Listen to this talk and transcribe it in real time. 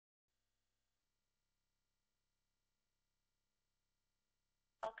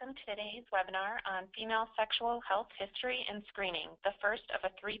Welcome to today's webinar on female sexual health history and screening, the first of a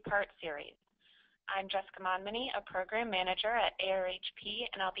three-part series. I'm Jessica Monmany, a program manager at ARHP,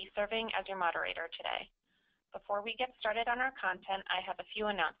 and I'll be serving as your moderator today. Before we get started on our content, I have a few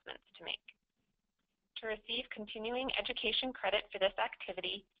announcements to make. To receive continuing education credit for this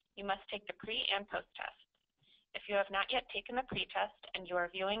activity, you must take the pre- and post-tests. If you have not yet taken the pre-test and you are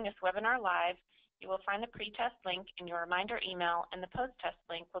viewing this webinar live, you will find the pre-test link in your reminder email, and the post-test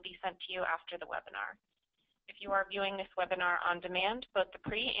link will be sent to you after the webinar. If you are viewing this webinar on demand, both the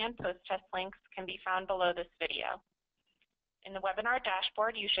pre- and post-test links can be found below this video. In the webinar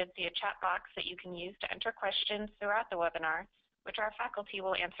dashboard, you should see a chat box that you can use to enter questions throughout the webinar, which our faculty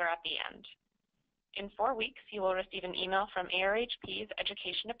will answer at the end. In 4 weeks, you will receive an email from ARHP's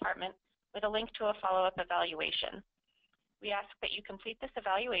Education Department with a link to a follow-up evaluation. We ask that you complete this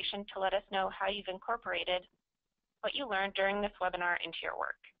evaluation to let us know how you've incorporated what you learned during this webinar into your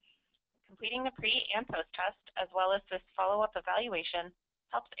work. Completing the pre- and post-test, as well as this follow-up evaluation,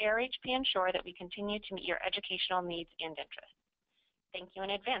 helps ARHP ensure that we continue to meet your educational needs and interests. Thank you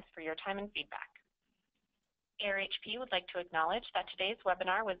in advance for your time and feedback. ARHP would like to acknowledge that today's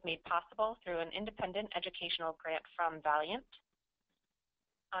webinar was made possible through an independent educational grant from Valiant.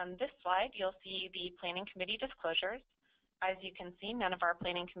 On this slide, you'll see the Planning Committee disclosures. As you can see, none of our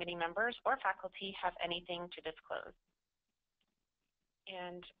Planning Committee members or faculty have anything to disclose.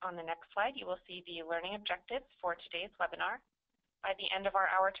 And on the next slide, you will see the learning objectives for today's webinar. By the end of our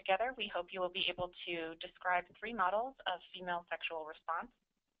hour together, we hope you will be able to describe 3 models of female sexual response,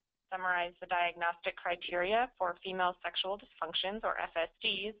 summarize the diagnostic criteria for female sexual dysfunctions, or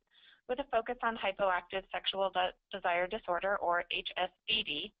FSDs, with a focus on hypoactive sexual desire disorder, or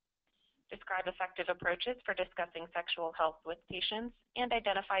HSDD, describe effective approaches for discussing sexual health with patients, and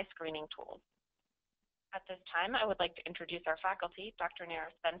identify screening tools. At this time, I would like to introduce our faculty, Dr.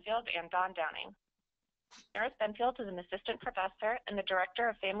 Neris Benfield and Dawn Downing. Neris Benfield is an assistant professor and the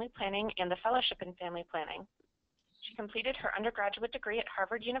director of family planning and the fellowship in family planning. She completed her undergraduate degree at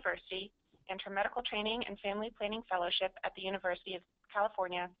Harvard University and her medical training and family planning fellowship at the University of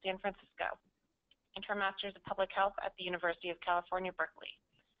California, San Francisco, and her master's of public health at the University of California, Berkeley.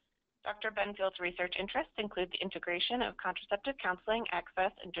 Dr. Benfield's research interests include the integration of contraceptive counseling,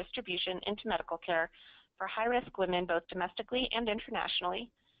 access, and distribution into medical care for high-risk women both domestically and internationally,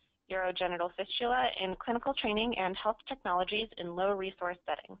 urogenital fistula in clinical training, and health technologies in low-resource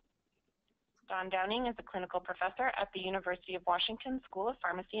settings. Dawn Downing is a clinical professor at the University of Washington School of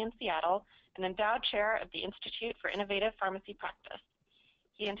Pharmacy in Seattle and endowed chair of the Institute for Innovative Pharmacy Practice.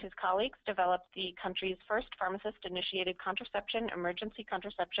 He and his colleagues developed the country's first pharmacist-initiated contraception, emergency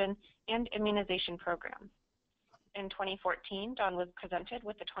contraception, and immunization program. In 2014, Dawn was presented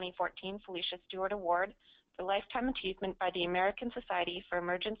with the 2014 Felicia Stewart Award for Lifetime Achievement by the American Society for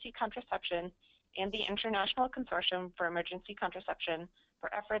Emergency Contraception and the International Consortium for Emergency Contraception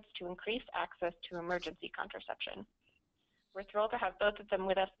for efforts to increase access to emergency contraception. We're thrilled to have both of them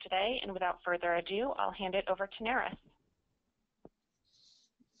with us today, and without further ado, I'll hand it over to Neris.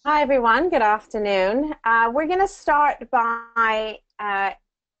 Hi, everyone. Good afternoon. We're going to start by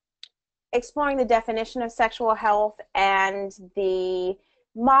exploring the definition of sexual health and the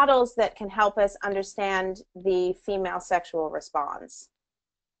models that can help us understand the female sexual response.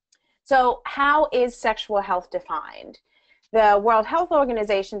 So how is sexual health defined? The World Health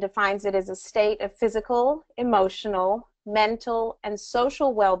Organization defines it as a state of physical, emotional, mental, and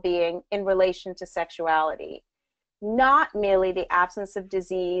social well-being in relation to sexuality, not merely the absence of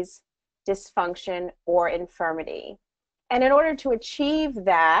disease, dysfunction, or infirmity. And in order to achieve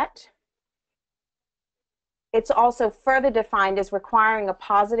that, it's also further defined as requiring a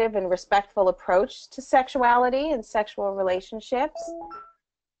positive and respectful approach to sexuality and sexual relationships,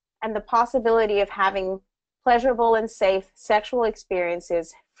 and the possibility of having pleasurable and safe sexual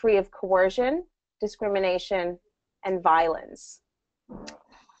experiences free of coercion, discrimination, and violence.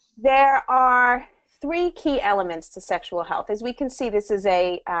 There are 3 key elements to sexual health. As we can see, this is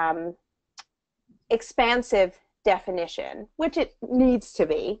a expansive definition, which it needs to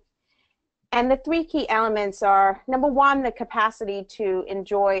be. And the 3 key elements are, number 1, the capacity to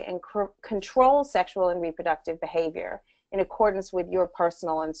enjoy and control sexual and reproductive behavior in accordance with your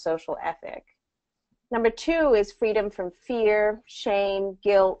personal and social ethic. Number 2 is freedom from fear, shame,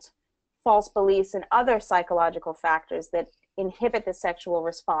 guilt, false beliefs, and other psychological factors that inhibit the sexual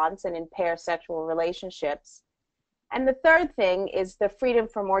response and impair sexual relationships. And the 3rd thing is the freedom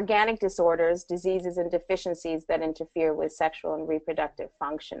from organic disorders, diseases, and deficiencies that interfere with sexual and reproductive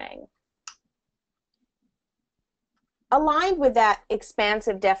functioning. Aligned with that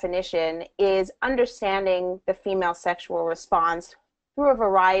expansive definition is understanding the female sexual response through a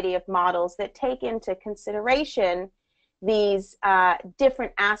variety of models that take into consideration these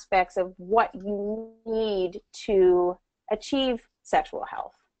different aspects of what you need to achieve sexual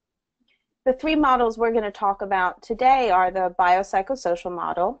health. The three models we're going to talk about today are the biopsychosocial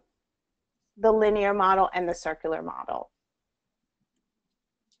model, the linear model, and the circular model.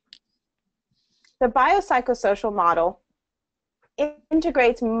 The biopsychosocial model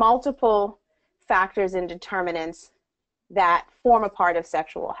integrates multiple factors and determinants that form a part of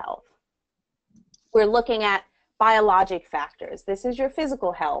sexual health. We're looking at biologic factors. This is your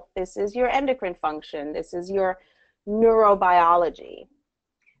physical health. This is your endocrine function. This is your neurobiology.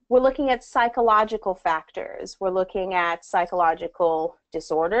 We're looking at psychological factors. We're looking at psychological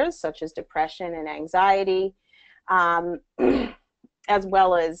disorders such as depression and anxiety, as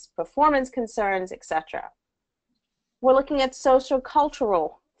well as performance concerns, etc. We're looking at social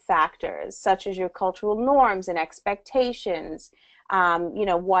cultural factors such as your cultural norms and expectations.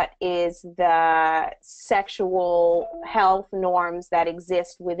 What is the sexual health norms that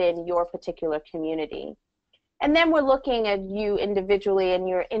exist within your particular community? And then we're looking at you individually and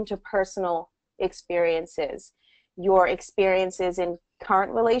your interpersonal experiences, your experiences in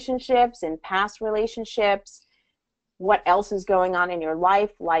current relationships, in past relationships, what else is going on in your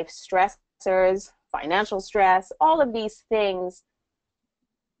life stressors, financial stress, all of these things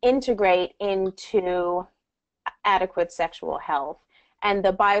integrate into adequate sexual health. And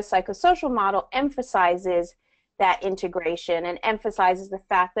the biopsychosocial model emphasizes that integration and emphasizes the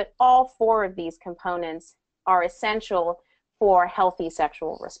fact that all four of these components are essential for healthy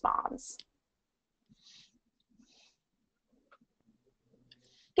sexual response.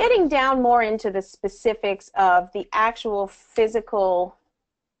 Getting down more into the specifics of the actual physical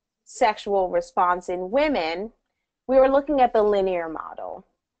sexual response in women, we were looking at the linear model.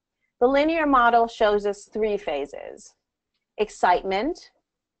 The linear model shows us three phases: excitement,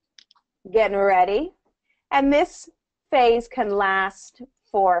 getting ready, and this phase can last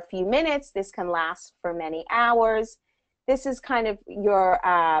for a few minutes. This can last for many hours. This is kind of your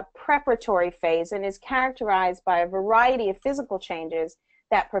preparatory phase and is characterized by a variety of physical changes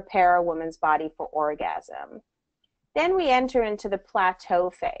that prepare a woman's body for orgasm. Then we enter into the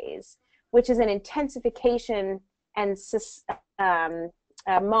plateau phase, which is an intensification and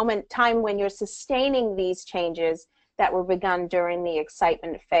time when you're sustaining these changes that were begun during the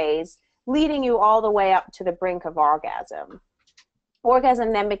excitement phase, leading you all the way up to the brink of orgasm.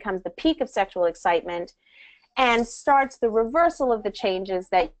 Orgasm then becomes the peak of sexual excitement and starts the reversal of the changes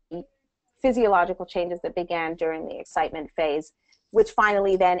physiological changes that began during the excitement phase, which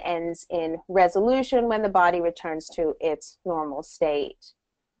finally then ends in resolution when the body returns to its normal state.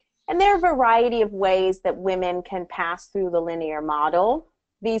 And there are a variety of ways that women can pass through the linear model.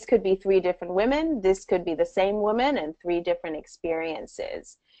 These could be three different women. This could be the same woman and three different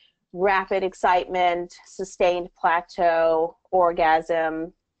experiences: rapid excitement, sustained plateau,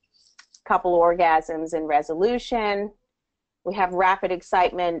 orgasm, couple orgasms, and resolution. We have rapid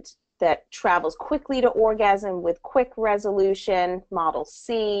excitement that travels quickly to orgasm with quick resolution, model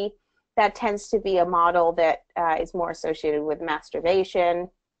C. That tends to be a model that is more associated with masturbation.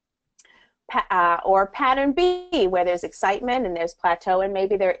 Or pattern B, where there's excitement and there's plateau and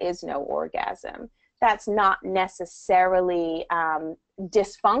maybe there is no orgasm. That's not necessarily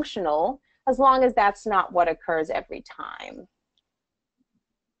dysfunctional as long as that's not what occurs every time.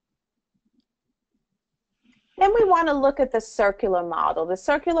 Then we want to look at the circular model. The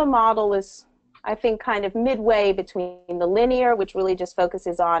circular model is, I think, kind of midway between the linear, which really just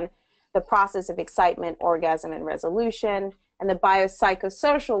focuses on the process of excitement, orgasm, and resolution, and the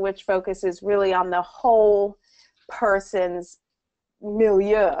biopsychosocial, which focuses really on the whole person's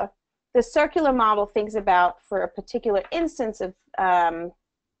milieu. The circular model thinks about, for a particular instance of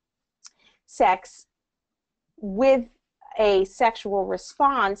sex, with a sexual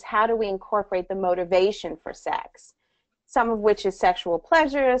response, how do we incorporate the motivation for sex? Some of which is sexual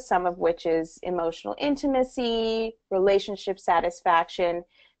pleasure, some of which is emotional intimacy, relationship satisfaction.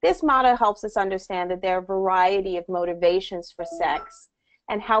 This model helps us understand that there are a variety of motivations for sex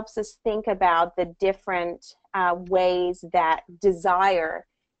and helps us think about the different ways that desire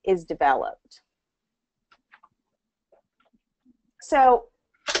is developed. So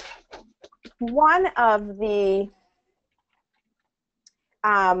one of the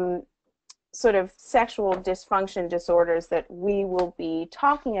sort of sexual dysfunction disorders that we will be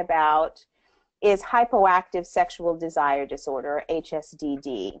talking about is hypoactive sexual desire disorder,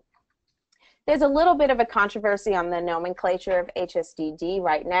 HSDD. There's a little bit of a controversy on the nomenclature of HSDD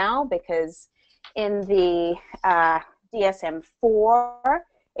right now because in the DSM-4,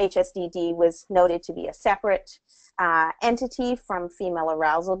 HSDD was noted to be a separate entity from female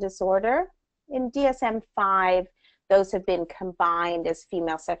arousal disorder. In DSM-5, those have been combined as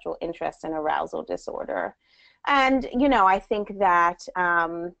female sexual interest and arousal disorder. And, you know, I think that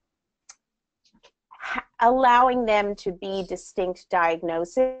allowing them to be distinct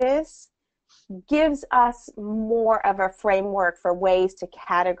diagnoses gives us more of a framework for ways to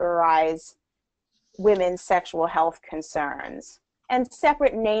categorize women's sexual health concerns. And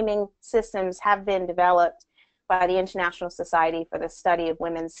separate naming systems have been developed by the International Society for the Study of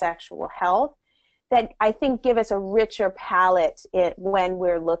Women's Sexual Health that I think give us a richer palette when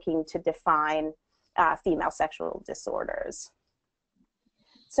we're looking to define female sexual disorders.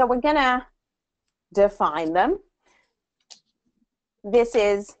 So we're going to define them. This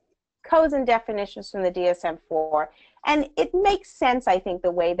is codes and definitions from the DSM-4, and it makes sense, I think,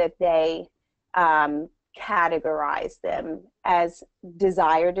 the way that they categorize them as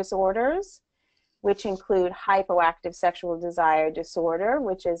desire disorders, which include hypoactive sexual desire disorder,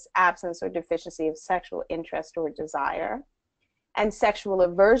 which is absence or deficiency of sexual interest or desire, and sexual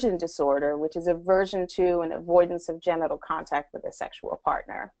aversion disorder, which is aversion to and avoidance of genital contact with a sexual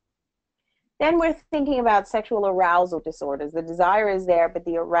partner. Then we're thinking about sexual arousal disorders. The desire is there, but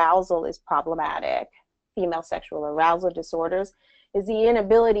the arousal is problematic. Female sexual arousal disorders is the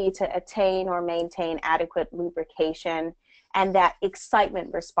inability to attain or maintain adequate lubrication and that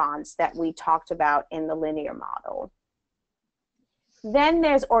excitement response that we talked about in the linear model. Then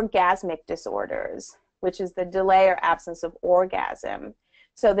there's orgasmic disorders, which is the delay or absence of orgasm.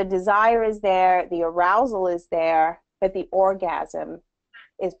 So the desire is there, the arousal is there, but the orgasm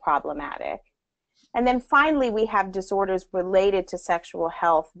is problematic. And then finally, we have disorders related to sexual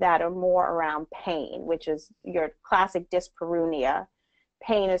health that are more around pain, which is your classic dyspareunia,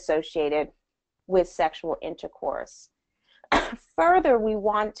 pain associated with sexual intercourse. Further, we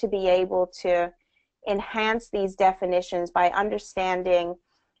want to be able to enhance these definitions by understanding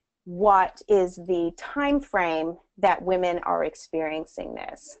what is the time frame that women are experiencing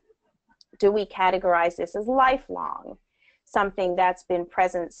this. Do we categorize this as lifelong? Something that's been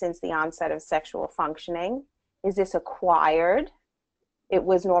present since the onset of sexual functioning? Is this acquired? It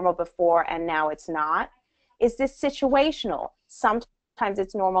was normal before and now it's not. Is this situational? Sometimes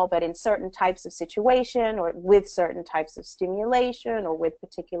it's normal, but in certain types of situation or with certain types of stimulation or with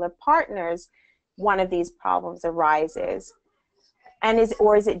particular partners, one of these problems arises. And is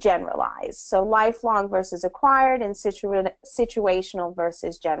it generalized? So lifelong versus acquired and situational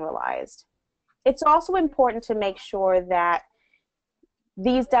versus generalized. It's also important to make sure that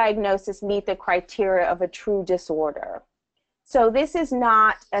these diagnoses meet the criteria of a true disorder. So this is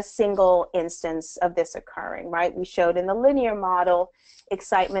not a single instance of this occurring, right? We showed in the linear model,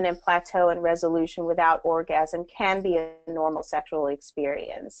 excitement and plateau and resolution without orgasm can be a normal sexual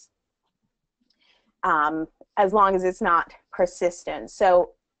experience, as long as it's not persistent.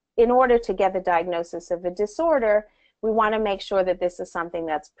 So in order to get the diagnosis of a disorder, we want to make sure that this is something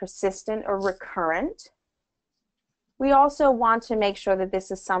that's persistent or recurrent. We also want to make sure that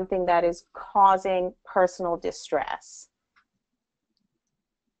this is something that is causing personal distress.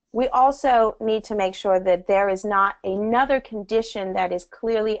 We also need to make sure that there is not another condition that is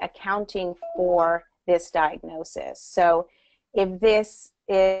clearly accounting for this diagnosis. So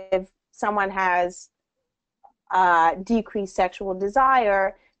if someone has decreased sexual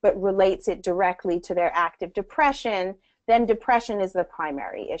desire, but relates it directly to their active depression, then depression is the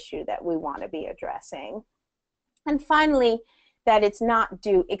primary issue that we want to be addressing. And finally, that it's not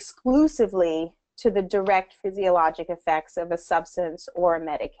due exclusively to the direct physiologic effects of a substance or a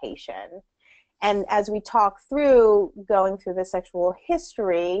medication. And as we talk through going through the sexual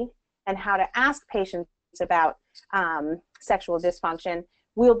history and how to ask patients about sexual dysfunction,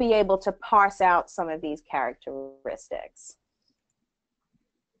 we'll be able to parse out some of these characteristics.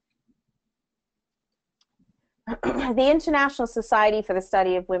 The International Society for the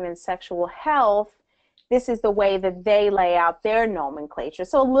Study of Women's Sexual Health, this is the way that they lay out their nomenclature.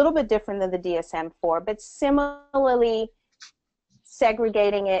 So a little bit different than the DSM-4, but similarly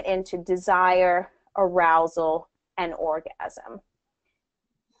segregating it into desire, arousal, and orgasm.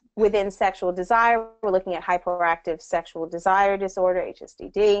 Within sexual desire, we're looking at hyperactive sexual desire disorder,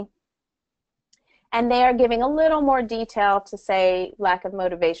 HSDD. And they are giving a little more detail to say lack of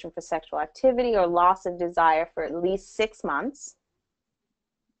motivation for sexual activity or loss of desire for at least 6 months.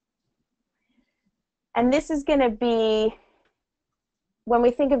 And this is going to be, when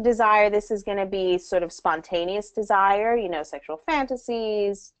we think of desire, this is going to be sort of spontaneous desire, you know, sexual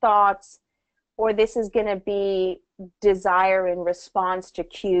fantasies, thoughts, or this is going to be desire in response to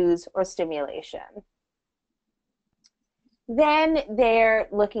cues or stimulation. Then they're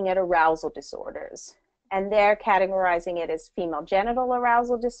looking at arousal disorders, and they're categorizing it as female genital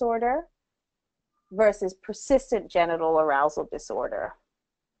arousal disorder versus persistent genital arousal disorder.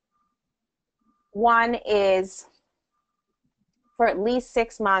 One is, for at least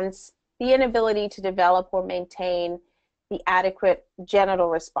 6 months, the inability to develop or maintain the adequate genital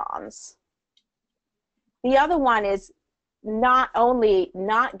response. The other one is not only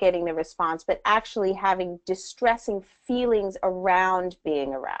not getting the response, but actually having distressing feelings around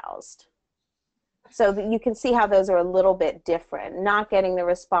being aroused. So that you can see how those are a little bit different. Not getting the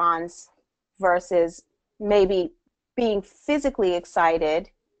response versus maybe being physically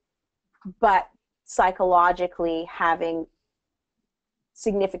excited, but psychologically having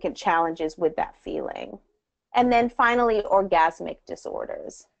significant challenges with that feeling. And then finally, orgasmic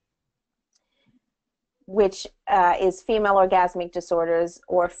disorders, which is female orgasmic disorders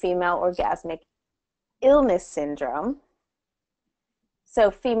or female orgasmic illness syndrome. So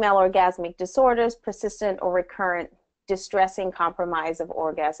female orgasmic disorders, persistent or recurrent distressing compromise of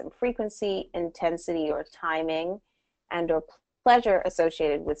orgasm frequency, intensity, or timing, and or pleasure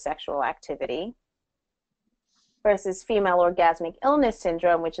associated with sexual activity, versus female orgasmic illness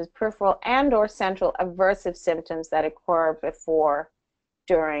syndrome, which is peripheral and or central aversive symptoms that occur before,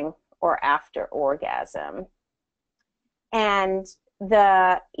 during, or after orgasm. And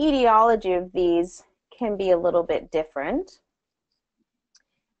the etiology of these can be a little bit different.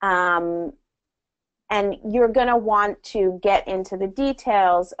 And you're going to want to get into the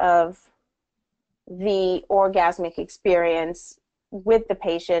details of the orgasmic experience with the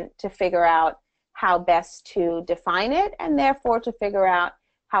patient to figure out how best to define it, and therefore to figure out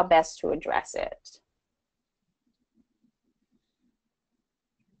how best to address it.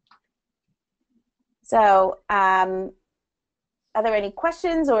 So are there any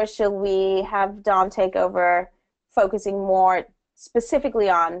questions, or shall we have Dawn take over, focusing more specifically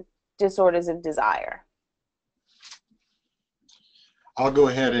on disorders of desire? I'll go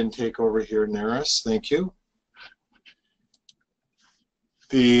ahead and take over here, Neris. Thank you.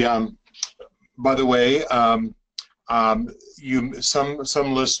 By the way,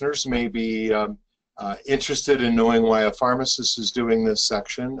 some listeners may be interested in knowing why a pharmacist is doing this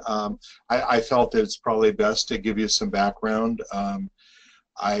section. I felt that it's probably best to give you some background.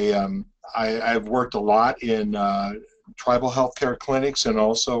 I've worked a lot in tribal healthcare clinics and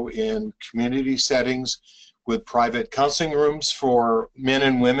also in community settings with private counseling rooms for men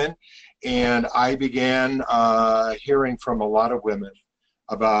and women, and I began hearing from a lot of women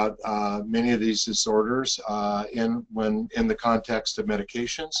about many of these disorders in the context of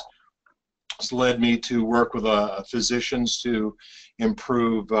medications. This led me to work with physicians to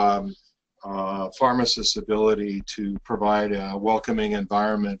improve pharmacists' ability to provide a welcoming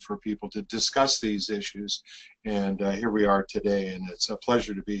environment for people to discuss these issues. And here we are today, and it's a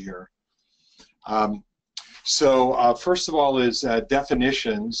pleasure to be here. So first of all is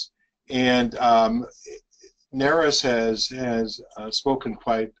definitions, and Neris has spoken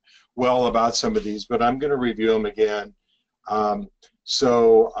quite well about some of these, but I'm going to review them again. I'll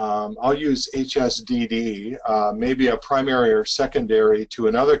use HSDD, maybe a primary or secondary to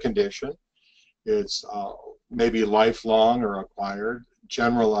another condition. It's maybe lifelong or acquired,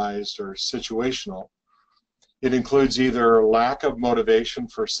 generalized or situational. It includes either lack of motivation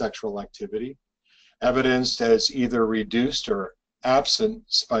for sexual activity, evidenced as either reduced or absent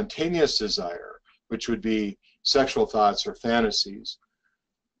spontaneous desire, which would be sexual thoughts or fantasies,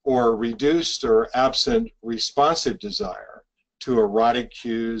 or reduced or absent responsive desire to erotic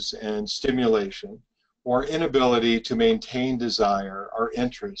cues and stimulation, or inability to maintain desire or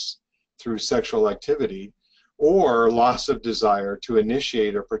interest through sexual activity, or loss of desire to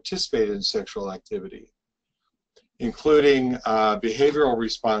initiate or participate in sexual activity, including behavioral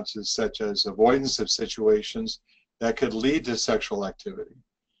responses such as avoidance of situations that could lead to sexual activity.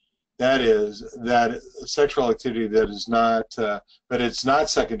 That is, that sexual activity that is not, but it's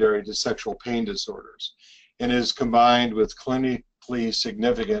not secondary to sexual pain disorders, and is combined with clinically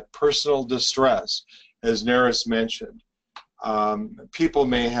significant personal distress, as Neris mentioned. People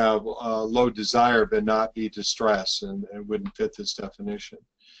may have low desire but not be distressed, and wouldn't fit this definition.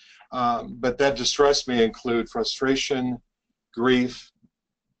 But that distress may include frustration, grief,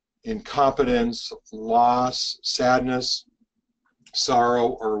 incompetence, loss, sadness,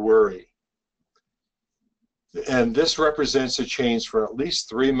 sorrow, or worry. And this represents a change for at least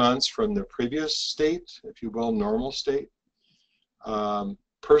 3 months from the previous state, if you will, normal state.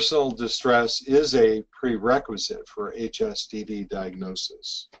 Personal distress is a prerequisite for HSDD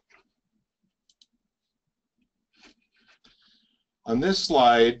diagnosis. On this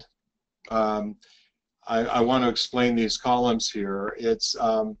slide, I want to explain these columns here. It's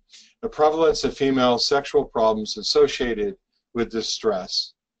the prevalence of female sexual problems associated with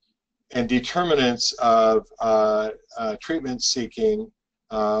distress and determinants of treatment seeking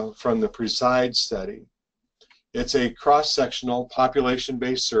from the PRESIDE study. It's a cross-sectional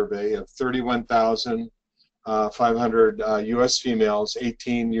population-based survey of 31,500 U.S. females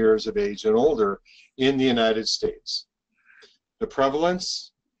 18 years of age and older in the United States. The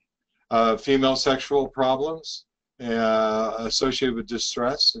prevalence of female sexual problems associated with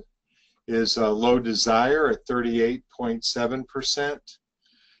distress is low desire at 38.7%.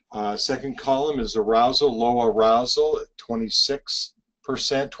 Second column is arousal, low arousal at 26%,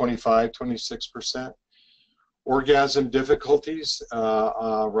 26%. Orgasm difficulties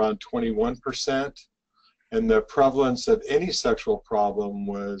around 21%. And the prevalence of any sexual problem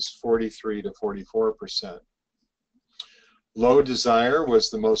was 43 to 44%. Low desire was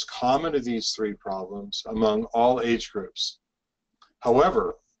the most common of these three problems among all age groups.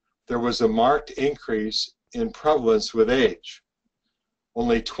 However, there was a marked increase in prevalence with age.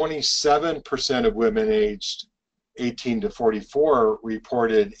 Only 27% of women aged 18 to 44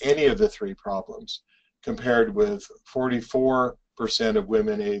 reported any of the three problems, compared with 44% of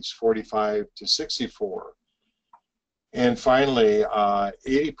women aged 45 to 64. And finally,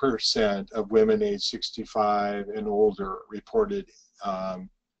 80% of women aged 65 and older reported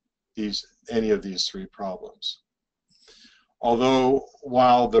any of these three problems. Although,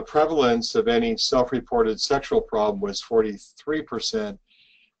 while the prevalence of any self-reported sexual problem was 43%,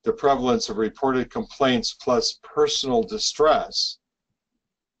 the prevalence of reported complaints plus personal distress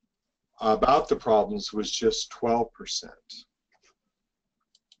about the problems was just 12%.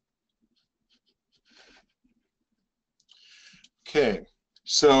 Okay,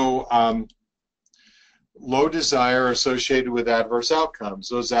 so low desire associated with adverse outcomes.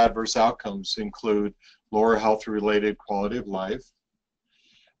 Those adverse outcomes include lower health-related quality of life,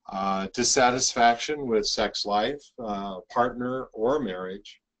 dissatisfaction with sex life, partner or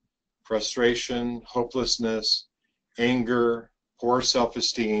marriage, frustration, hopelessness, anger, poor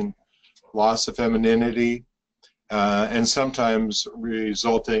self-esteem, loss of femininity, and sometimes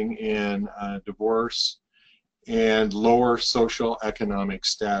resulting in divorce and lower social economic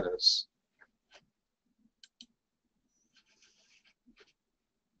status.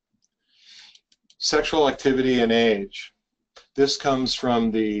 Sexual activity and age. This comes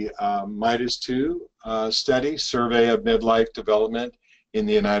from the MIDAS II study, Survey of Midlife Development in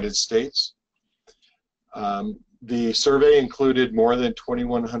the United States. The survey included more than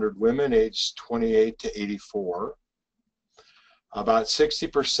 2,100 women aged 28 to 84. About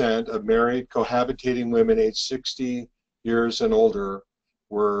 60% of married cohabitating women aged 60 years and older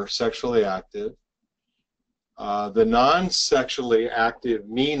were sexually active. The non-sexually active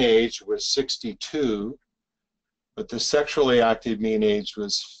mean age was 62, but the sexually active mean age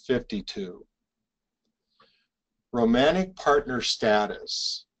was 52. Romantic partner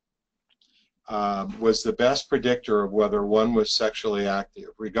status was the best predictor of whether one was sexually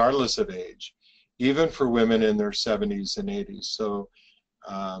active, regardless of age, even for women in their 70s and 80s. So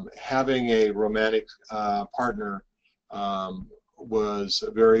having a romantic partner was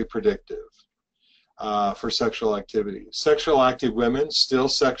very predictive for sexual activity. Sexual active women still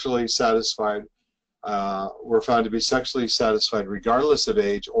sexually satisfied, were found to be sexually satisfied regardless of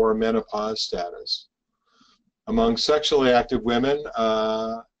age or menopause status. Among sexually active women,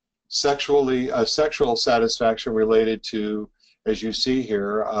 sexual satisfaction related to, as you see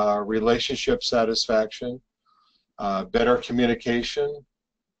here, relationship satisfaction, better communication,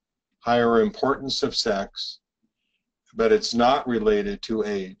 higher importance of sex, but it's not related to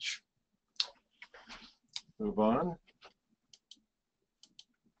age. Move on.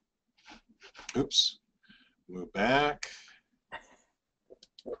 Oops. Move back.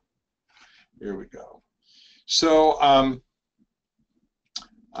 Here we go. So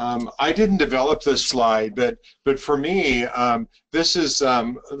I didn't develop this slide, but for me, this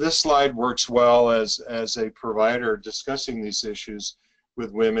slide works well as a provider discussing these issues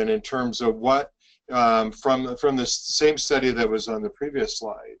with women in terms of what from the same study that was on the previous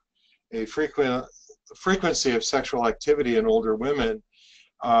slide, a frequency of sexual activity in older women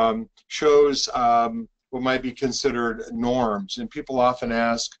shows what might be considered norms, and people often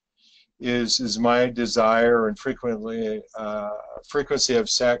ask, is my desire and frequency of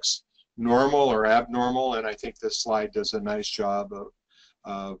sex normal or abnormal? And I think this slide does a nice job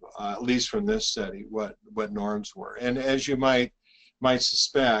of at least from this study, what norms were. And as you might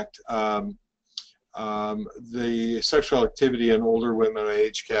suspect, The sexual activity in older women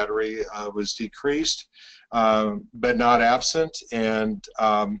age category was decreased, but not absent, and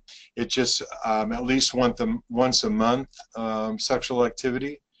it just at least once a month sexual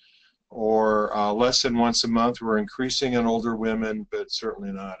activity, or less than once a month. We're increasing in older women, but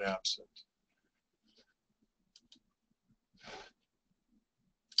certainly not absent.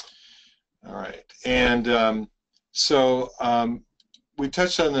 All right, and we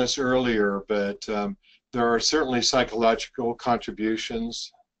touched on this earlier, but there are certainly psychological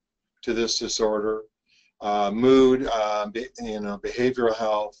contributions to this disorder. Mood, behavioral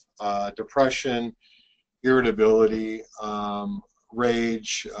health, depression, irritability,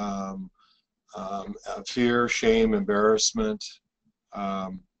 rage, fear, shame, embarrassment,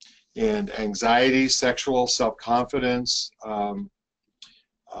 and anxiety, sexual self-confidence,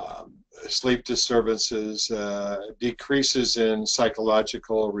 sleep disturbances, decreases in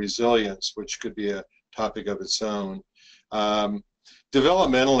psychological resilience, which could be a topic of its own.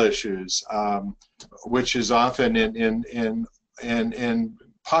 Developmental issues, which is often in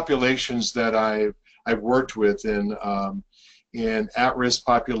populations that I've worked with in at-risk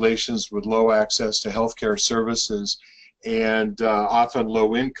populations with low access to healthcare services and often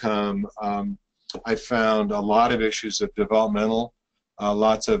low income. I found a lot of issues of developmental.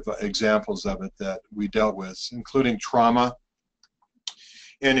 Lots of examples of it that we dealt with, including trauma.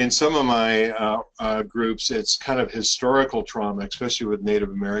 And in some of my groups, it's kind of historical trauma, especially with Native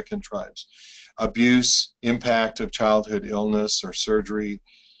American tribes. Abuse, impact of childhood illness or surgery,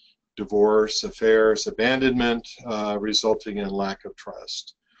 divorce, affairs, abandonment, resulting in lack of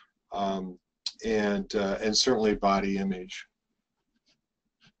trust, and certainly body image.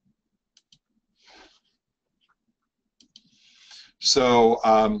 So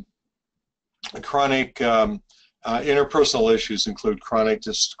chronic interpersonal issues include chronic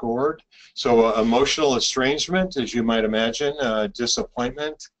discord. So emotional estrangement, as you might imagine,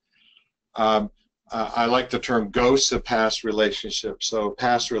 disappointment. I like the term ghosts of past relationships. So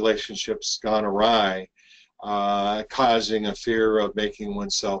past relationships gone awry, causing a fear of making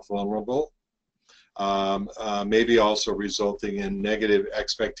oneself vulnerable. Maybe also resulting in negative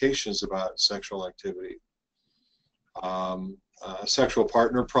expectations about sexual activity. Sexual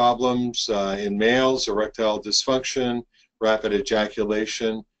partner problems in males, erectile dysfunction, rapid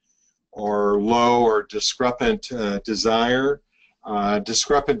ejaculation, or low or discrepant desire.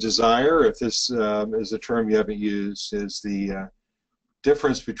 Discrepant desire, if this is a term you haven't used, is the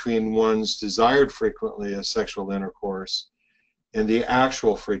difference between one's desired frequency of sexual intercourse and the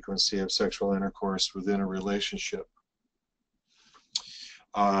actual frequency of sexual intercourse within a relationship.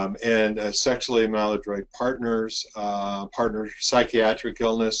 And sexually maladroit partners, psychiatric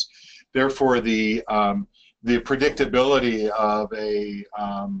illness. Therefore, the predictability of a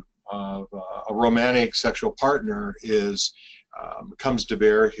romantic sexual partner comes to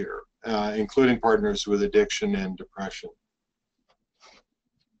bear here, including partners with addiction and depression.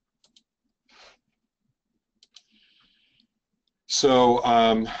 So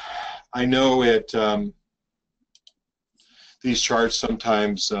I know these charts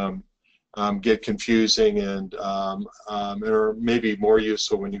sometimes get confusing and are maybe more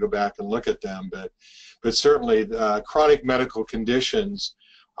useful when you go back and look at them, but certainly chronic medical conditions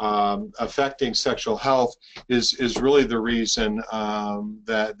affecting sexual health is really the reason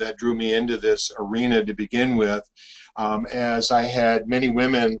that drew me into this arena to begin with, as I had many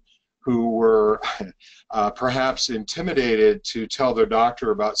women who were perhaps intimidated to tell their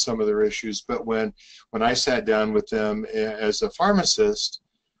doctor about some of their issues, but when I sat down with them as a pharmacist,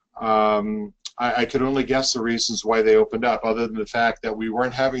 I could only guess the reasons why they opened up, other than the fact that we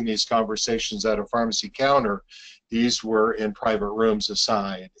weren't having these conversations at a pharmacy counter. These were in private rooms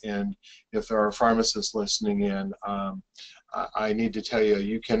aside, and if there are pharmacists listening in, I need to tell you,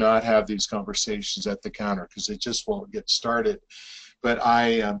 you cannot have these conversations at the counter because it just won't get started. But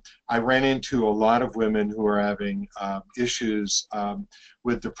I ran into a lot of women who are having issues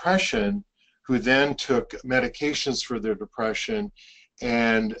with depression, who then took medications for their depression,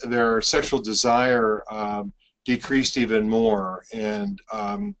 and their sexual desire decreased even more. And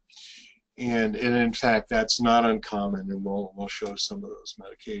in fact, that's not uncommon, and we'll show some of those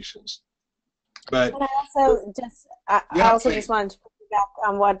medications. But and I also just wanted to piggyback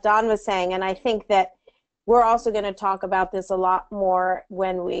on what Don was saying, and I think that we're also going to talk about this a lot more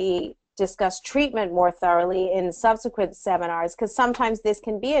when we discuss treatment more thoroughly in subsequent seminars, because sometimes this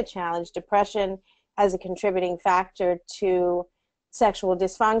can be a challenge. Depression as a contributing factor to sexual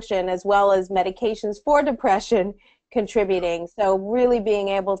dysfunction, as well as medications for depression contributing. So really being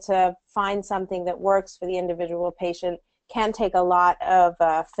able to find something that works for the individual patient can take a lot of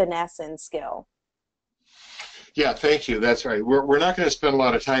finesse and skill. Yeah, thank you. That's right. We're not going to spend a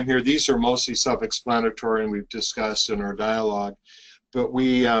lot of time here. These are mostly self-explanatory, and we've discussed in our dialogue.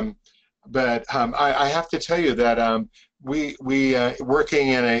 But I have to tell you that we working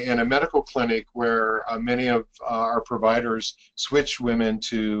in a medical clinic where many of our providers switch women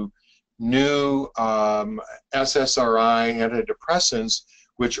to new SSRI antidepressants,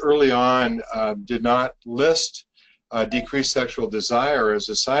 which early on did not list decreased sexual desire as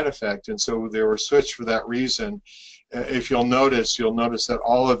a side effect, and so they were switched for that reason. If you'll notice that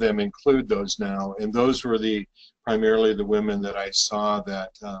all of them include those now, and those were primarily the women that I saw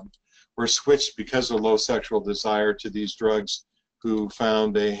that were switched because of low sexual desire to these drugs, who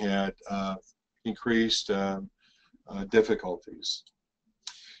found they had increased difficulties.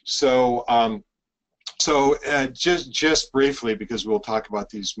 So just briefly, because we'll talk about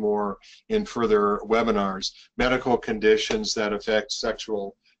these more in further webinars, medical conditions that affect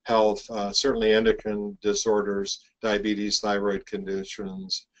sexual health, certainly endocrine disorders, diabetes, thyroid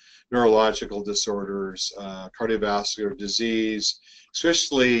conditions, neurological disorders, cardiovascular disease,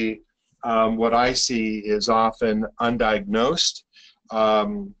 especially what I see is often undiagnosed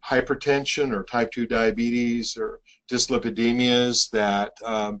hypertension or type 2 diabetes or dyslipidemias that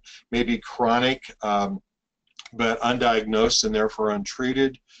may be chronic but undiagnosed and therefore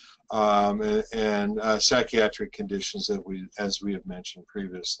untreated, and psychiatric conditions that as we have mentioned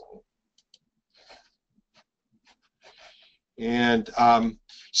previously. And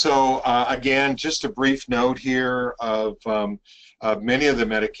again, just a brief note here of many of the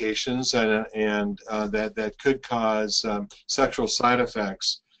medications that could cause sexual side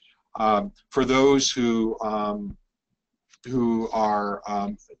effects. For those who are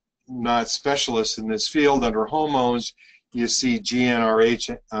not specialists in this field, under hormones, you see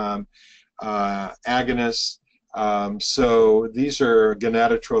GnRH agonists. So these are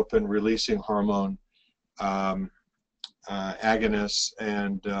gonadotropin releasing hormone agonists,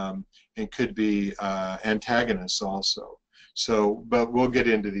 and could be antagonists also. So, but we'll get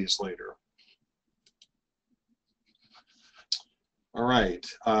into these later. All right.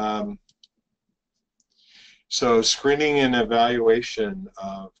 So screening and evaluation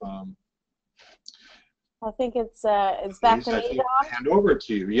of. I think it's back to me, Don. Hand over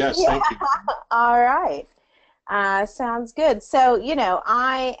to you. Yes, yeah. Thank you. All right. Sounds good. So, you know,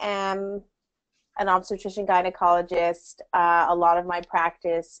 I am an obstetrician gynecologist. A lot of my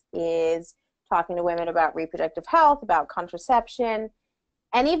practice is talking to women about reproductive health, about contraception,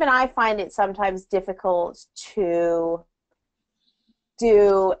 and even I find it sometimes difficult to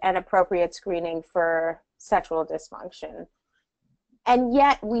do an appropriate screening for sexual dysfunction. And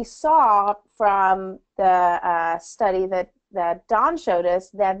yet we saw from the study that Don showed us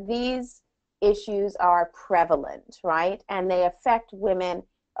that these issues are prevalent, right? And they affect women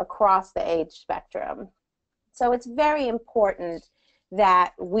across the age spectrum. So it's very important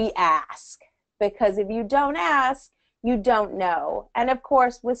that we ask, because if you don't ask, you don't know. And of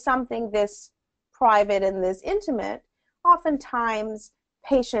course, with something this private and this intimate, oftentimes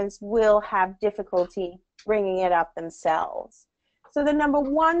patients will have difficulty bringing it up themselves. So the number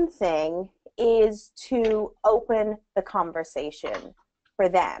one thing is to open the conversation for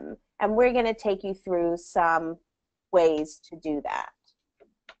them. And we're going to take you through some ways to do that.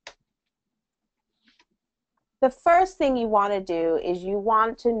 The first thing you want to do is you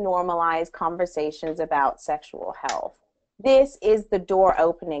want to normalize conversations about sexual health. This is the door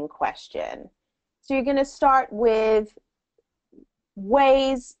opening question. So you're going to start with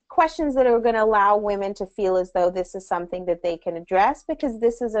questions that are going to allow women to feel as though this is something that they can address, because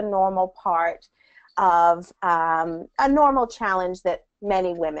this is a normal part of a normal challenge that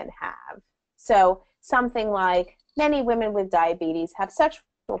many women have. So something like, many women with diabetes have sexual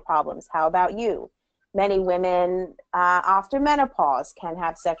problems. How about you? Many women after menopause can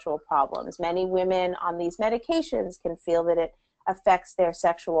have sexual problems. Many women on these medications can feel that it affects their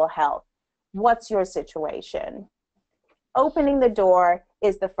sexual health. What's your situation? Opening the door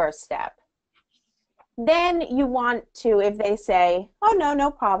is the first step. Then you want to, if they say, oh no,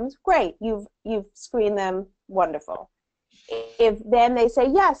 no problems, great, you've screened them, wonderful. If then they say,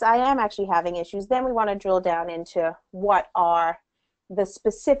 yes, I am actually having issues, then we want to drill down into what are the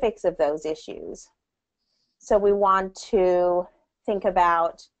specifics of those issues. So we want to think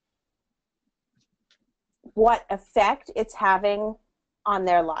about what effect it's having on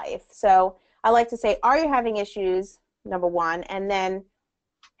their life. So I like to say, are you having issues, number one, and then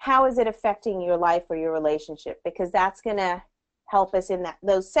how is it affecting your life or your relationship? Because that's going to help us in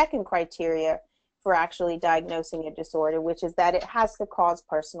those second criteria for actually diagnosing a disorder, which is that it has to cause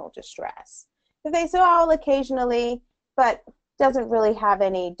personal distress. If they say, oh, occasionally, but doesn't really have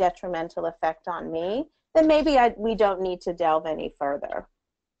any detrimental effect on me, then maybe we don't need to delve any further.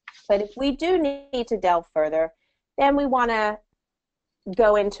 But if we do need to delve further, then we want to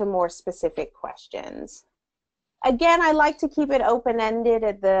go into more specific questions. Again, I like to keep it open-ended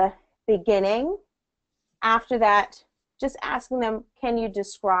at the beginning. After that, just asking them, can you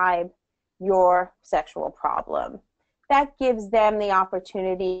describe your sexual problem? That gives them the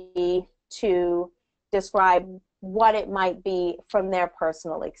opportunity to describe what it might be from their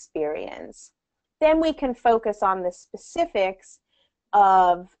personal experience. Then we can focus on the specifics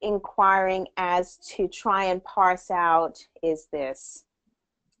of inquiring as to try and parse out, is this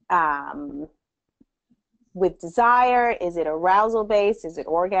with desire? Is it arousal based? Is it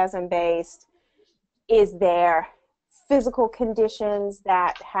orgasm based? Is there physical conditions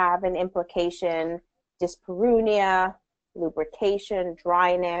that have an implication? Dyspareunia, lubrication,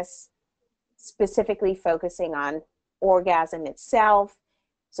 dryness, specifically focusing on orgasm itself,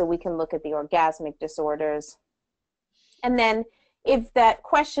 so we can look at the orgasmic disorders. And then if that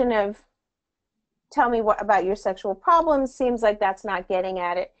question of tell me what about your sexual problems seems like that's not getting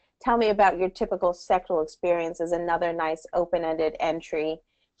at it, tell me about your typical sexual experience is another nice open-ended entry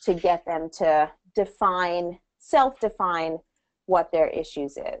to get them to define, self-define what their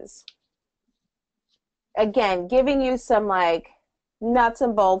issues is. Again, giving you some like nuts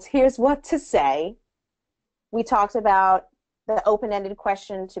and bolts, here's what to say. We talked about the open-ended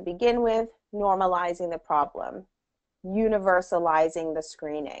question to begin with, normalizing the problem, universalizing the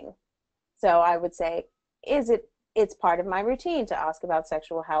screening. So I would say, it's part of my routine to ask about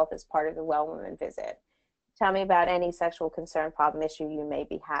sexual health as part of the Well Woman visit. Tell me about any sexual concern, problem, issue you may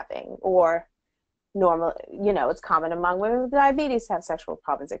be having, or normal, it's common among women with diabetes to have sexual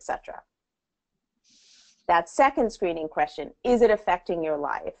problems, etc. That second screening question, is it affecting your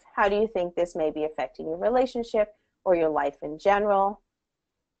life? How do you think this may be affecting your relationship or your life in general?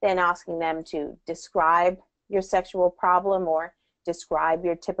 Then asking them to describe your sexual problem or describe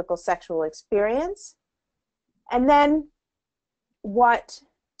your typical sexual experience. And then what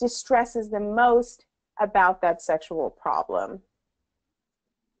distresses them most about that sexual problem.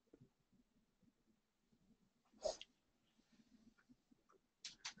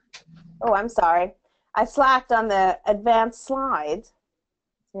 Oh, I'm sorry. I slacked on the advanced slides.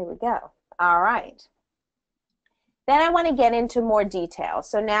 Here we go. All right. Then I want to get into more detail.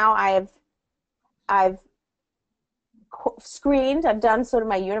 So now I've screened, I've done sort of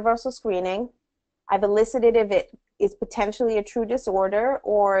my universal screening. I've elicited if it is potentially a true disorder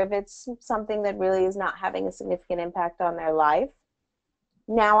or if it's something that really is not having a significant impact on their life.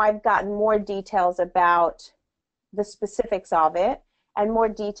 Now I've gotten more details about the specifics of it and more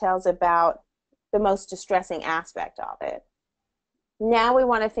details about the most distressing aspect of it. Now we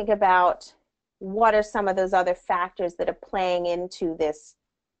want to think about what are some of those other factors that are playing into this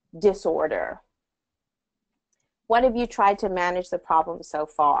disorder. What have you tried to manage the problem so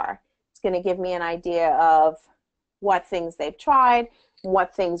far? It's going to give me an idea of what things they've tried,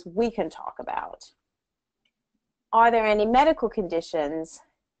 what things we can talk about. Are there any medical conditions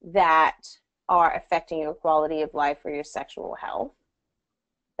that are affecting your quality of life or your sexual health?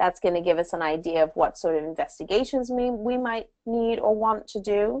 That's going to give us an idea of what sort of investigations we might need or want to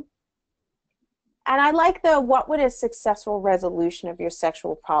do. And I like the what would a successful resolution of your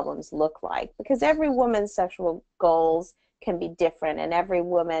sexual problems look like? Because every woman's sexual goals can be different and every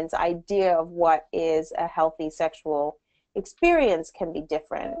woman's idea of what is a healthy sexual experience can be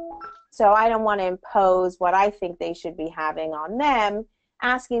different. So I don't want to impose what I think they should be having on them.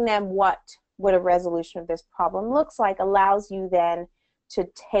 Asking them what a resolution of this problem looks like allows you then to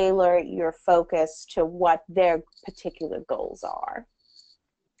tailor your focus to what their particular goals are.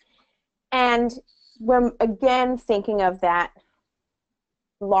 And we're again thinking of that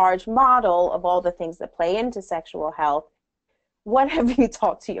large model of all the things that play into sexual health. What have you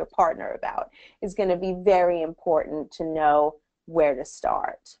talked to your partner about is going to be very important to know where to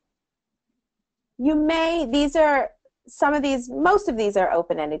start. Most of these are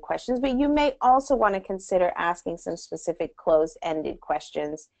open-ended questions, but you may also want to consider asking some specific closed-ended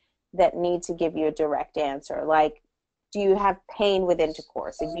questions that need to give you a direct answer, like, do you have pain with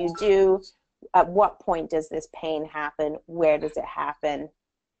intercourse? If you do, at what point does this pain happen? Where does it happen?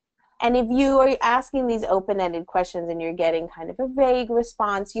 And if you are asking these open-ended questions and you're getting kind of a vague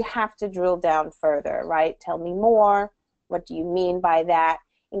response, you have to drill down further, right? Tell me more. What do you mean by that?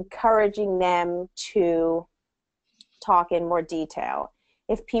 Encouraging them to talk in more detail.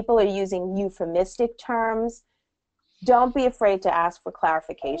 If people are using euphemistic terms, don't be afraid to ask for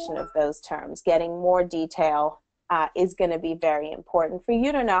clarification of those terms. Getting more detail is going to be very important for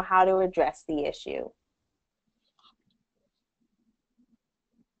you to know how to address the issue.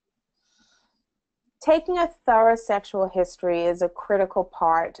 Taking a thorough sexual history is a critical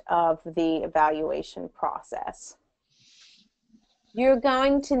part of the evaluation process. You're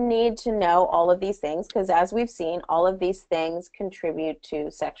going to need to know all of these things because, as we've seen, all of these things contribute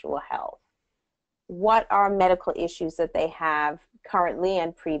to sexual health. What are medical issues that they have currently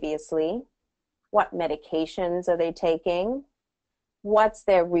and previously? What medications are they taking? What's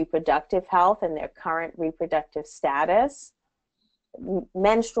their reproductive health and their current reproductive status?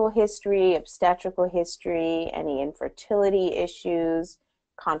 Menstrual history, obstetrical history, any infertility issues,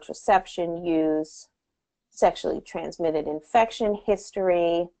 contraception use, sexually transmitted infection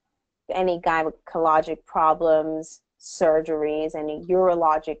history, any gynecologic problems, surgeries, any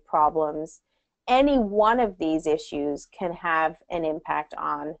urologic problems. Any one of these issues can have an impact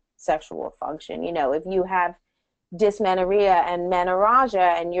on sexual function. You know, if you have dysmenorrhea and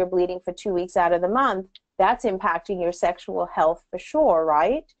menorrhagia and you're bleeding for 2 weeks out of the month, that's impacting your sexual health for sure,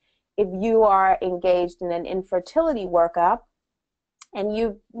 right? If you are engaged in an infertility workup and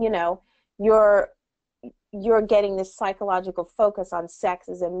you're getting this psychological focus on sex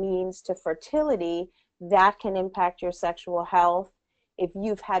as a means to fertility, that can impact your sexual health. If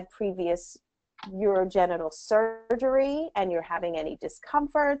you've had previous urogenital surgery and you're having any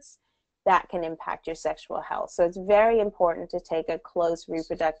discomforts, that can impact your sexual health. So it's very important to take a close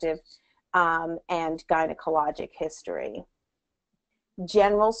reproductive and gynecologic history.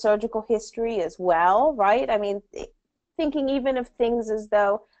 General surgical history as well, right? I mean, thinking even of things as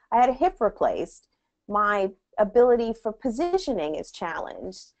though I had a hip replaced, my ability for positioning is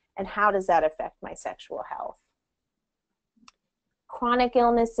challenged, and how does that affect my sexual health? Chronic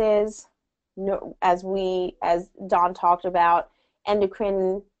illnesses, as Dawn talked about,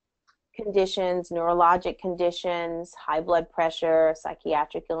 endocrine conditions, neurologic conditions, high blood pressure,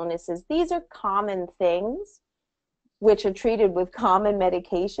 psychiatric illnesses. These are common things which are treated with common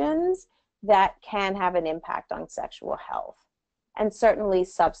medications that can have an impact on sexual health, and certainly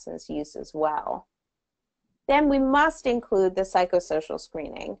substance use as well. Then we must include the psychosocial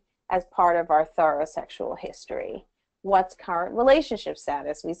screening as part of our thorough sexual history. What's current relationship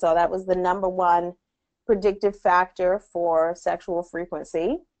status? We saw that was the #1 predictive factor for sexual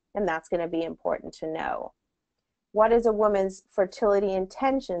frequency, and that's going to be important to know. What is a woman's fertility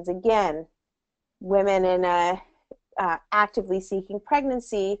intentions? Again, women in a actively seeking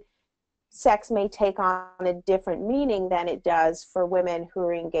pregnancy, sex may take on a different meaning than it does for women who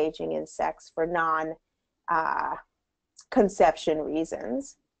are engaging in sex for non-conception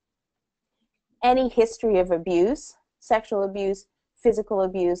reasons. Any history of abuse, sexual abuse, physical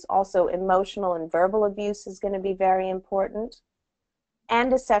abuse, also emotional and verbal abuse is going to be very important.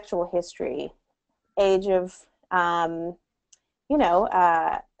 And a sexual history, age of,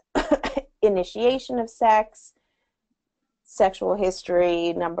 initiation of sex, sexual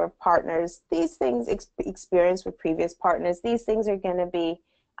history, number of partners, these things, experience with previous partners, these things are going to be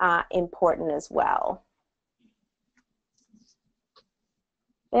important as well.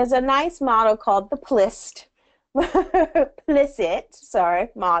 There's a nice model called the PLIST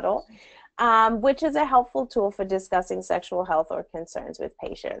model, which is a helpful tool for discussing sexual health or concerns with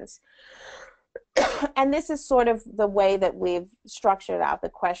patients. And this is sort of the way that we've structured out the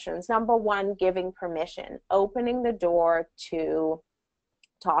questions. #1, giving permission, opening the door to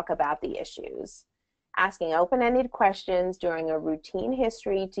talk about the issues. Asking open-ended questions during a routine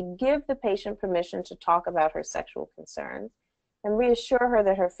history to give the patient permission to talk about her sexual concerns and reassure her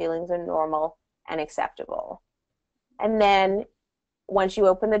that her feelings are normal and acceptable. And then once you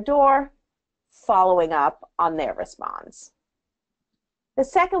open the door, following up on their response. The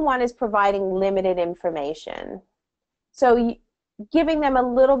second one is providing limited information. So giving them a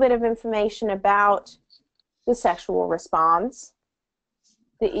little bit of information about the sexual response,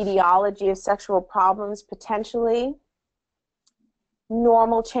 the etiology of sexual problems potentially,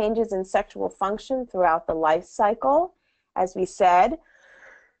 normal changes in sexual function throughout the life cycle. As we said,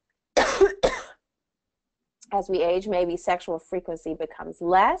 as we age, maybe sexual frequency becomes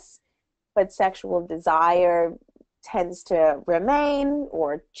less, but sexual desire tends to remain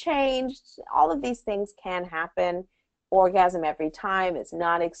or change. All of these things can happen. Orgasm every time is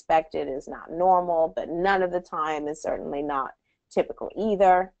not expected, is not normal, but none of the time is certainly not typical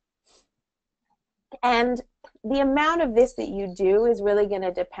either. And the amount of this that you do is really going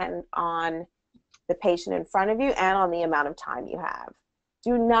to depend on the patient in front of you and on the amount of time you have.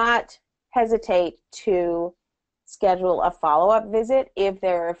 Do not hesitate to schedule a follow-up visit if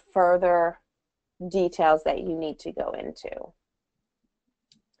there are further details that you need to go into.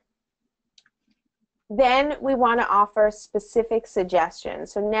 Then we want to offer specific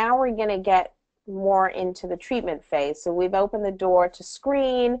suggestions. So now we're going to get more into the treatment phase. So we've opened the door to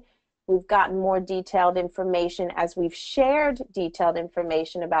screen, We've gotten more detailed information as we've shared detailed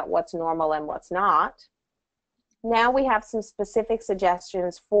information about what's normal and what's not. Now we have some specific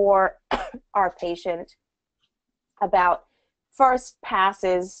suggestions for our patient about first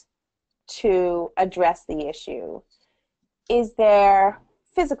passes to address the issue. Is there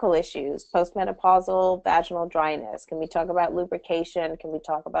physical issues, postmenopausal vaginal dryness? Can we talk about lubrication? Can we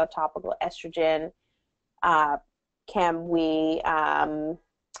talk about topical estrogen? Can we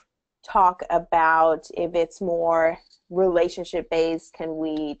talk about, if it's more relationship based, can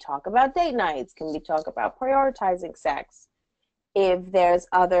we talk about date nights? Can we talk about prioritizing sex? If there's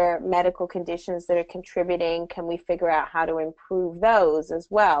other medical conditions that are contributing, can we figure out how to improve those as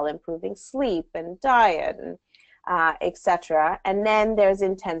well, improving sleep and diet and etc. And then there's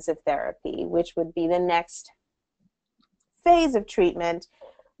intensive therapy, which would be the next phase of treatment,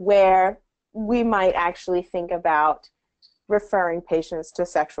 where we might actually think about referring patients to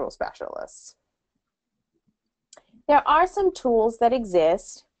sexual specialists. There are some tools that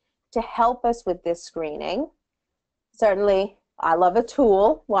exist to help us with this screening. Certainly, I love a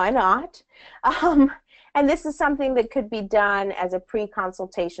tool, why not? And this is something that could be done as a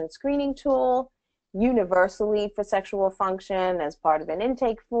pre-consultation screening tool, universally for sexual function, as part of an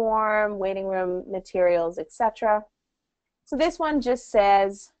intake form, waiting room materials, etc. So this one just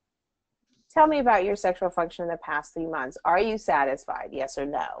says, tell me about your sexual function in the past 3 months. Are you satisfied, yes or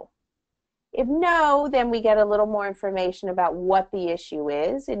no? If no, then we get a little more information about what the issue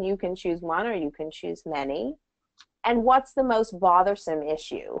is, and you can choose one or you can choose many. And what's the most bothersome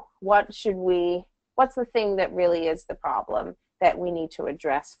issue? What's the thing that really is the problem that we need to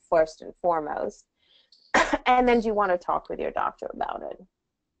address first and foremost? And then do you want to talk with your doctor about it?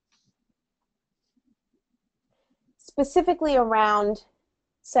 Specifically around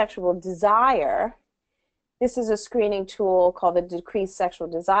sexual desire, this is a screening tool called the Decreased Sexual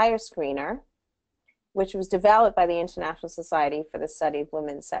Desire Screener, which was developed by the International Society for the Study of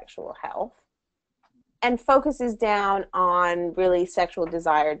Women's Sexual Health, and focuses down on really sexual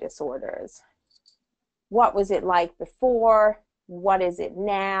desire disorders. What was it like before? What is it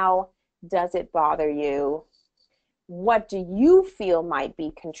now? Does it bother you? What do you feel might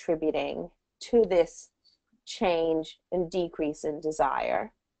be contributing to this change and decrease in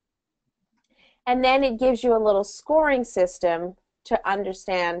desire? And then it gives you a little scoring system to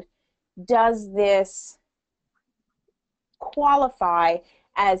understand, does this qualify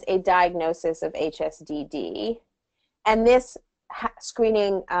as a diagnosis of HSDD? And this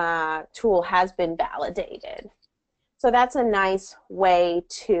screening tool has been validated. So that's a nice way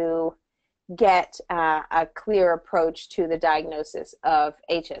to get a clear approach to the diagnosis of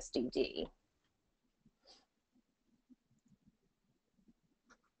HSDD.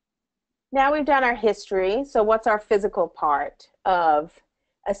 Now we've done our history, so what's our physical part of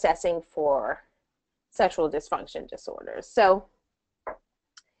assessing for sexual dysfunction disorders? So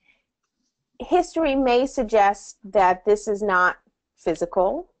history may suggest that this is not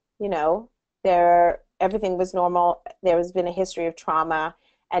physical, everything was normal, there has been a history of trauma,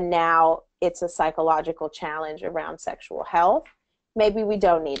 and now it's a psychological challenge around sexual health. Maybe we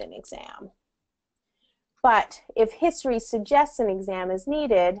don't need an exam. But if history suggests an exam is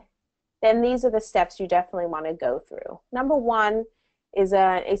needed, then these are the steps you definitely want to go through. Number one is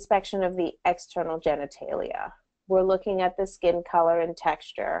an inspection of the external genitalia. We're looking at the skin color and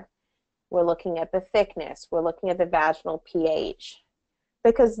texture. We're looking at the thickness. We're looking at the vaginal pH,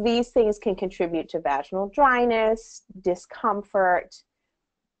 because these things can contribute to vaginal dryness, discomfort.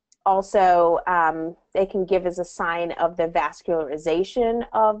 Also, they can give as a sign of the vascularization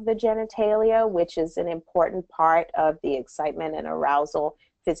of the genitalia, which is an important part of the excitement and arousal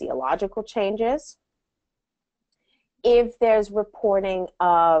physiological changes. If there's reporting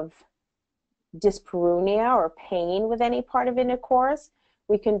of dyspareunia or pain with any part of intercourse,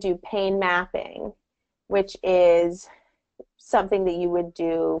 we can do pain mapping, which is something that you would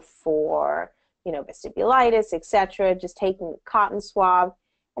do for, vestibulitis, etc. Just taking a cotton swab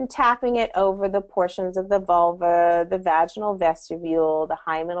and tapping it over the portions of the vulva, the vaginal vestibule, the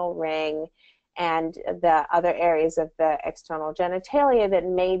hymenal ring, and the other areas of the external genitalia that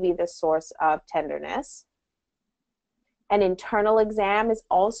may be the source of tenderness. An internal exam is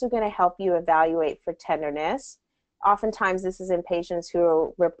also going to help you evaluate for tenderness. Oftentimes this is in patients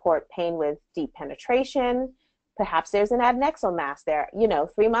who report pain with deep penetration. Perhaps there's an adnexal mass there.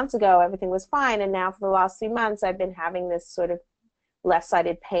 3 months ago everything was fine, and now for the last 3 months I've been having this sort of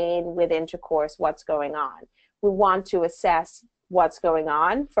left-sided pain with intercourse. What's going on? We want to assess what's going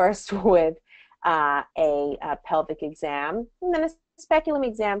on first with a pelvic exam, and then a speculum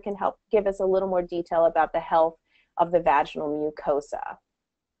exam can help give us a little more detail about the health of the vaginal mucosa.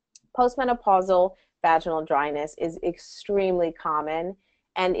 Postmenopausal vaginal dryness is extremely common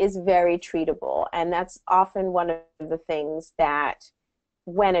and is very treatable, and that's often one of the things that,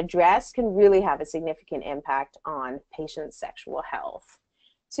 when addressed, can really have a significant impact on patients' sexual health.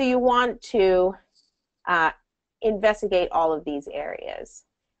 So you want to investigate all of these areas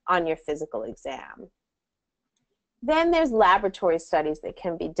on your physical exam. Then there's laboratory studies that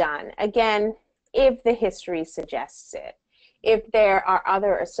can be done, again, if the history suggests it. If there are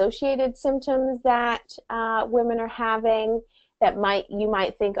other associated symptoms that women are having that you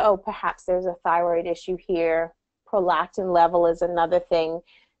might think, oh, perhaps there's a thyroid issue here. Prolactin level is another thing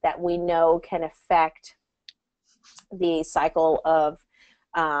that we know can affect the cycle of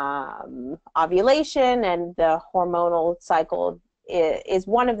ovulation, and the hormonal cycle is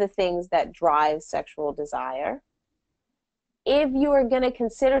one of the things that drives sexual desire. If you are going to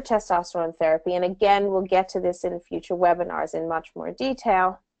consider testosterone therapy, and again, we'll get to this in future webinars in much more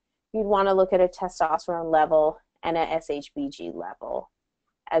detail, you'd want to look at a testosterone level and a SHBG level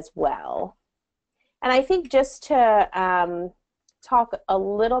as well. And I think just to talk a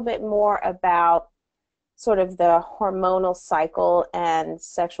little bit more about sort of the hormonal cycle and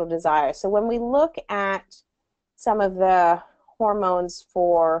sexual desire. So when we look at some of the hormones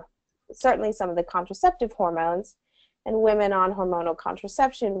for, certainly some of the contraceptive hormones, and women on hormonal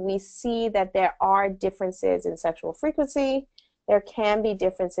contraception, we see that there are differences in sexual frequency. There can be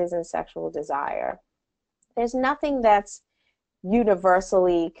differences in sexual desire. There's nothing that's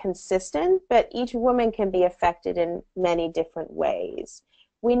universally consistent, but each woman can be affected in many different ways.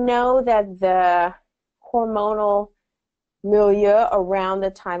 We know that the hormonal milieu around the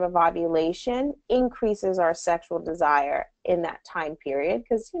time of ovulation increases our sexual desire in that time period,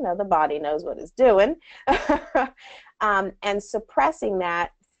 because, you know, the body knows what it's doing. And suppressing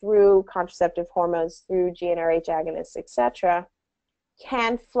that through contraceptive hormones, through GnRH agonists, etc.,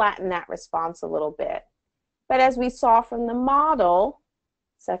 can flatten that response a little bit. But as we saw from the model,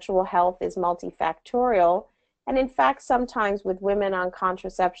 sexual health is multifactorial, and in fact, sometimes with women on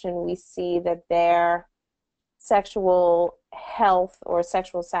contraception, we see that their sexual health or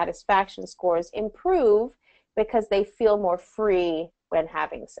sexual satisfaction scores improve because they feel more free when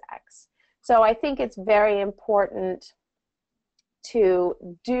having sex. So I think it's very important to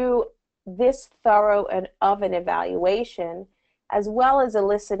do this thorough of an evaluation, as well as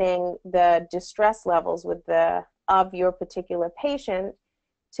eliciting the distress levels of your particular patient,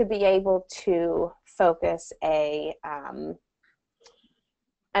 to be able to focus an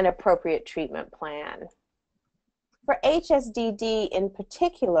appropriate treatment plan. For HSDD in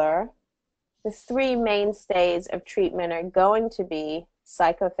particular, the three mainstays of treatment are going to be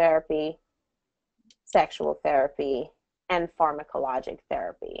psychotherapy, sexual therapy, and pharmacologic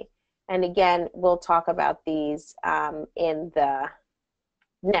therapy. And again, we'll talk about these in the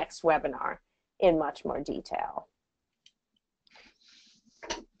next webinar in much more detail.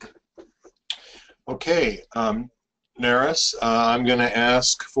 Okay, Neris, I'm going to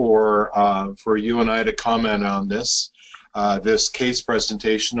ask for you and I to comment on this case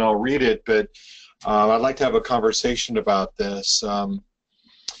presentation. I'll read it, but I'd like to have a conversation about this.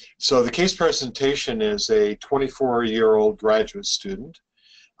 So the case presentation is a 24-year-old graduate student,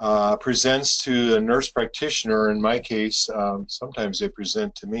 presents to a nurse practitioner. In my case, sometimes they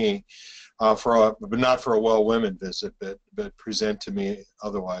present to me, but not for a well women visit, but present to me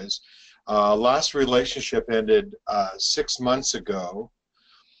otherwise. Last relationship ended 6 months ago.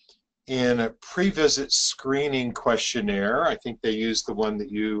 In a pre-visit screening questionnaire, I think they used the one that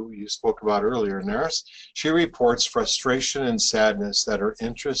you spoke about earlier, Neris, she reports frustration and sadness that her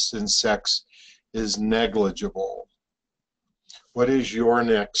interest in sex is negligible. What is your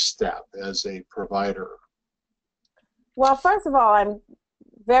next step as a provider? Well, first of all, I'm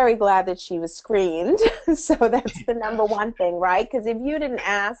very glad that she was screened. So that's the number one thing, right? Because if you didn't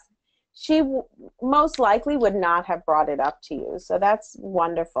ask, she most likely would not have brought it up to you. So that's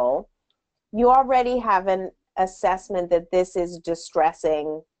wonderful. You already have an assessment that this is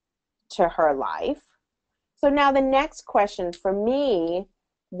distressing to her life. So now the next question for me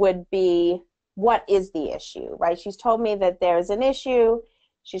would be, what is the issue, right? She's told me that there's an issue.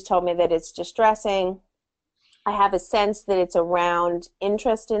 She's told me that it's distressing. I have a sense that it's around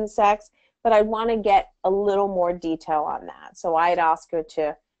interest in sex, but I want to get a little more detail on that. So I'd ask her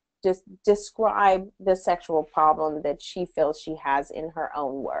to just describe the sexual problem that she feels she has in her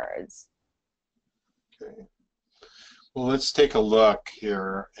own words. Okay. Well, let's take a look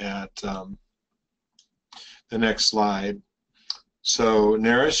here at the next slide. So,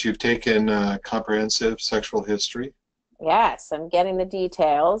 Neris, you've taken comprehensive sexual history. Yes, I'm getting the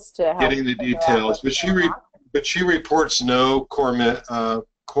details to help. Getting the details, but she reports no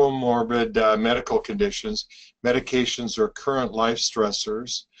comorbid medical conditions, medications, or current life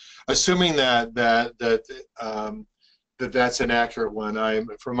stressors. Assuming that's an accurate one.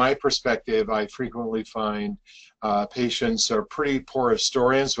 From my perspective, I frequently find patients are pretty poor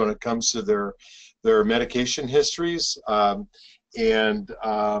historians when it comes to their medication histories, and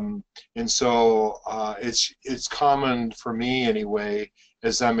so it's common for me anyway,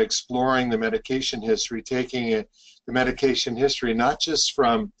 as I'm exploring the medication history, taking the medication history not just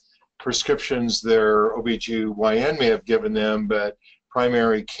from prescriptions their OBGYN may have given them, but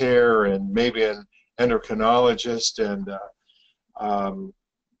primary care and maybe an endocrinologist and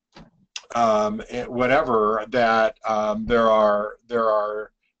whatever, that there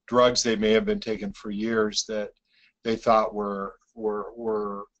are drugs they may have been taking for years that they thought were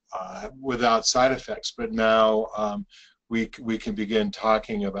without side effects, but now we can begin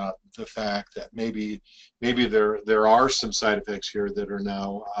talking about the fact that maybe there are some side effects here that are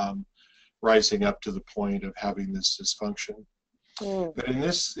now rising up to the point of having this dysfunction. Mm. But in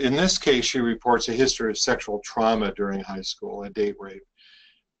this case, she reports a history of sexual trauma during high school, a date rape,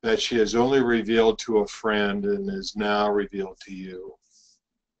 that she has only revealed to a friend and is now revealed to you.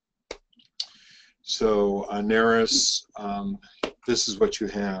 So, Neris, this is what you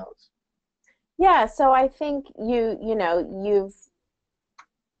have. Yeah, so I think you've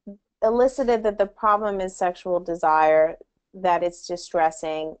elicited that the problem is sexual desire, that it's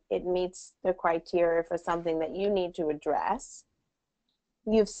distressing, it meets the criteria for something that you need to address.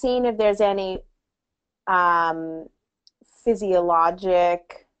 You've seen if there's any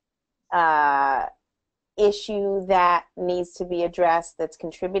physiologic issue that needs to be addressed that's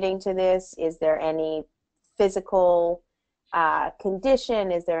contributing to this. Is there any physical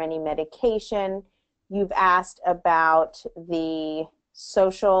condition? Is there any medication? You've asked about the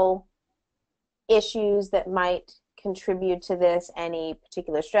social issues that might contribute to this, any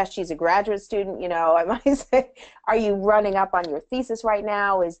particular stress. She's a graduate student, I might say, are you running up on your thesis right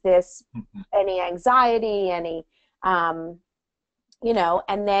now? Is this any anxiety, any, and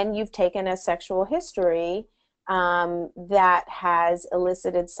then you've taken a sexual history that has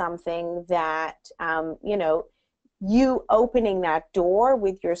elicited something that, you opening that door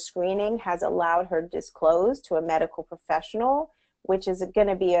with your screening has allowed her to disclose to a medical professional, which is going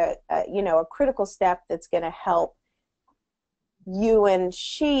to be a critical step that's going to help you and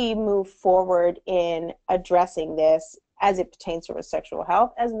she move forward in addressing this as it pertains to her sexual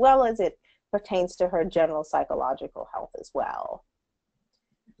health, as well as it pertains to her general psychological health as well.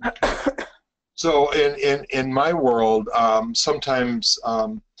 So in my world, sometimes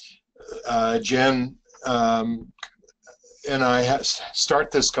Jen and I start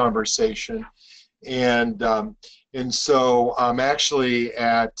this conversation, and so actually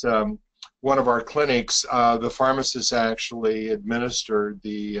at one of our clinics, the pharmacist actually administered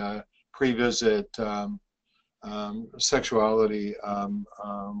the pre-visit sexuality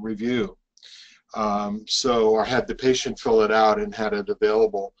review. So I had the patient fill it out and had it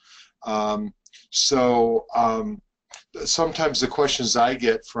available. Sometimes the questions I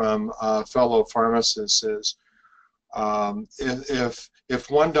get from fellow pharmacists is, if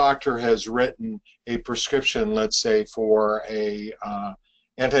one doctor has written a prescription, let's say for a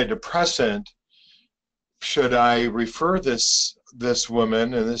antidepressant, should I refer this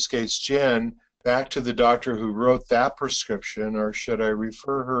woman, in this case Jen, back to the doctor who wrote that prescription, or should I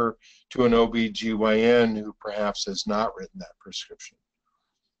refer her to an OBGYN who perhaps has not written that prescription?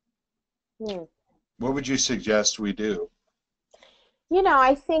 What would you suggest we do?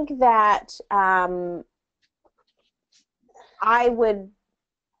 I think that I would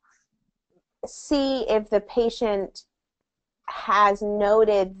see if the patient has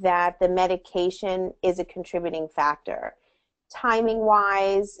noted that the medication is a contributing factor,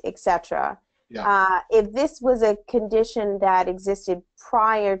 timing-wise, etc. Yeah. If this was a condition that existed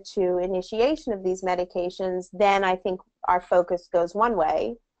prior to initiation of these medications, then I think our focus goes one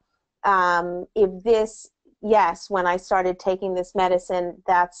way. If this, yes, when I started taking this medicine,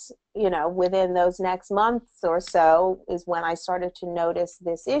 that's, within those next months or so is when I started to notice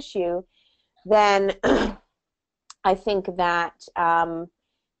this issue, then I think that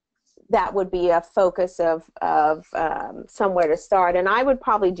that would be a focus of somewhere to start. And I would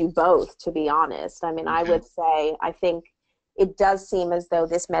probably do both, to be honest. I mean, I would say I think it does seem as though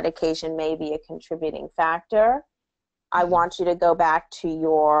this medication may be a contributing factor. I want you to go back to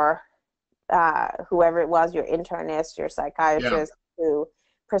your, whoever it was, your internist, your psychiatrist, who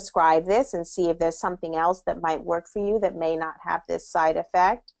prescribed this, and see if there's something else that might work for you that may not have this side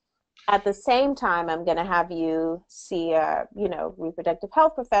effect. At the same time, I'm going to have you see a, reproductive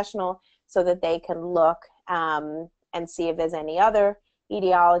health professional so that they can look and see if there's any other,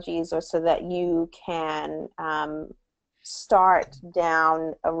 etiologies, or so that you can start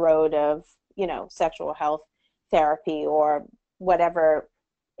down a road of, sexual health therapy or whatever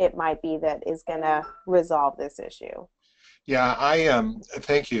it might be that is going to resolve this issue. Yeah,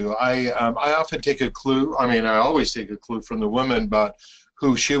 thank you. I often take a clue. I mean, I always take a clue from the woman about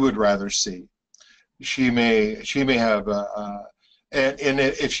who she would rather see. She may have and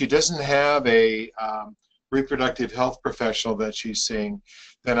if she doesn't have a reproductive health professional that she's seeing,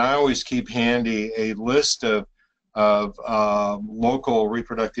 then I always keep handy a list of local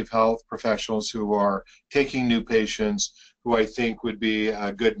reproductive health professionals who are taking new patients who I think would be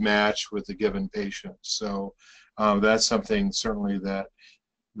a good match with the given patient. So that's something certainly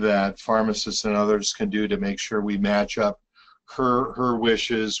that pharmacists and others can do to make sure we match up her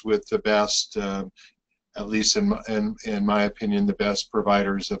wishes with the best, at least in my opinion, the best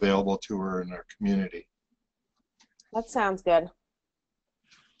providers available to her in our community. That sounds good.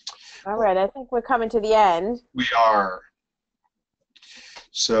 All right, I think we're coming to the end. We are.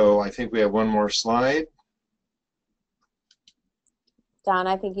 So I think we have one more slide. Don,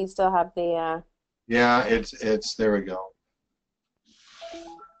 I think you still have the... Yeah, it's there we go.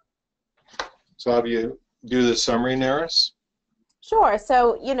 So have you do the summary, Neris? Sure.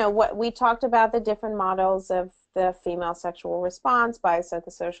 So, what we talked about, the different models of the female sexual response,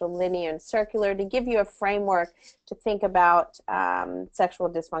 biopsychosocial, linear, and circular, to give you a framework to think about sexual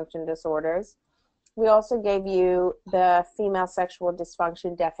dysfunction disorders. We also gave you the female sexual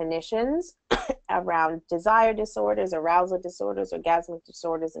dysfunction definitions around desire disorders, arousal disorders, orgasmic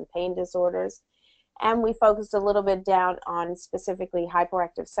disorders, and pain disorders. And we focused a little bit down on specifically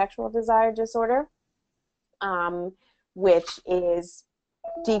hyperactive sexual desire disorder, which is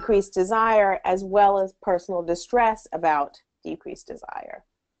decreased desire as well as personal distress about decreased desire.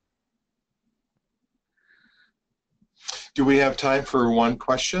 Do we have time for one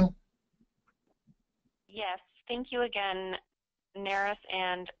question? Yes, thank you again, Neris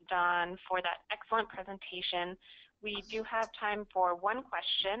and Don, for that excellent presentation. We do have time for one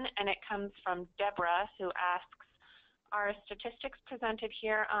question, and it comes from Deborah, who asks, are statistics presented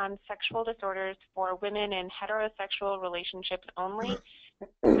here on sexual disorders for women in heterosexual relationships only?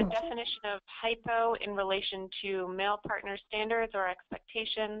 The definition of hypo in relation to male partner standards or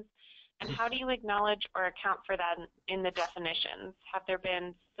expectations, and how do you acknowledge or account for that in the definitions? Have there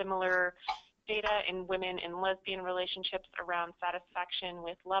been similar data in women in lesbian relationships around satisfaction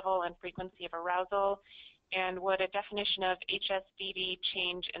with level and frequency of arousal? And would a definition of HSDD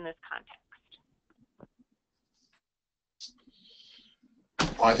change in this context?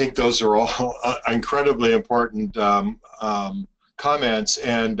 I think those are all incredibly important comments.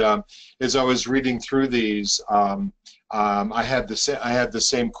 And as I was reading through these, I had the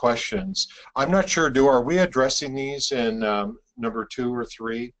same questions. I'm not sure. Are we addressing these in number 2 or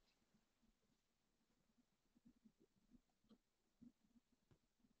 3?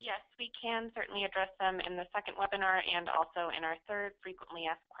 Yes, we can certainly address them in the second webinar and also in our third frequently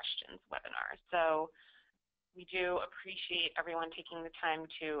asked questions webinar. So we do appreciate everyone taking the time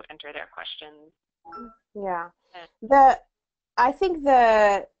to enter their questions. Yeah, I think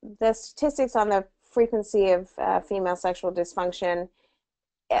the statistics on the frequency of female sexual dysfunction,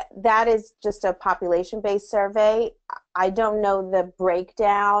 that is just a population-based survey. I don't know the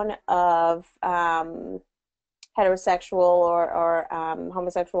breakdown of heterosexual or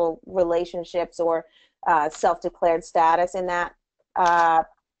homosexual relationships or self-declared status in that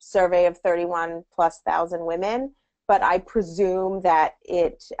survey of 31,000+ women, but I presume that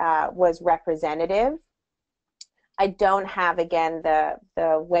it was representative. I don't have, again, the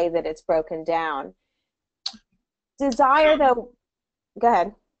way that it's broken down. Desire, though, go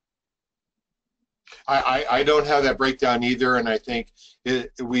ahead. I don't have that breakdown either, and I think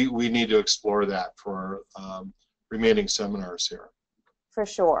we need to explore that for remaining seminars here. For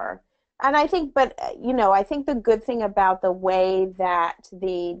sure. And I think, but, I think the good thing about the way that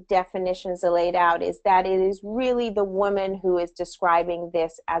the definitions are laid out is that it is really the woman who is describing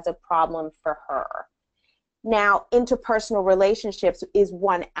this as a problem for her. Now, interpersonal relationships is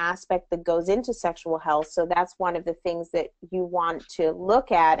one aspect that goes into sexual health, so that's one of the things that you want to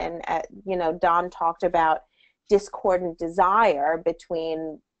look at. And, Don talked about discordant desire that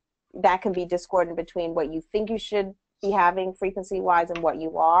can be discordant between what you think you should be having frequency-wise and what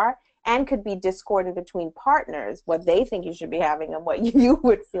you are, and could be discordant between partners, what they think you should be having and what you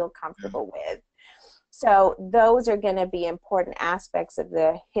would feel comfortable with. So those are going to be important aspects of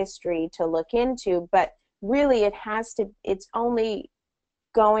the history to look into, but really it's only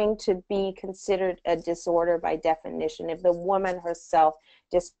going to be considered a disorder by definition if the woman herself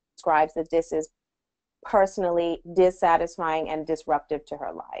describes that this is personally dissatisfying and disruptive to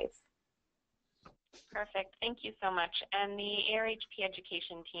her life. Perfect. Thank you so much. And the ARHP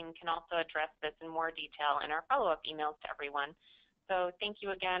education team can also address this in more detail in our follow-up emails to everyone. So thank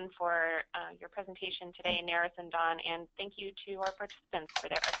you again for your presentation today, Neris and Dawn, and thank you to our participants for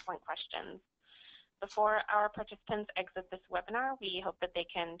their excellent questions. Before our participants exit this webinar, we hope that they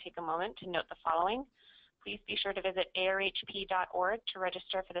can take a moment to note the following. Please be sure to visit arhp.org to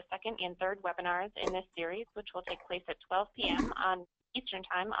register for the second and third webinars in this series, which will take place at 12 p.m. on Eastern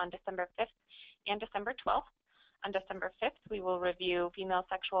Time on December 5th and December 12th. On December 5th, we will review female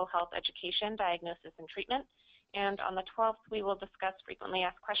sexual health education, diagnosis, and treatment. And on the 12th, we will discuss frequently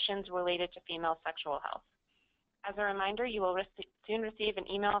asked questions related to female sexual health. As a reminder, you will soon receive an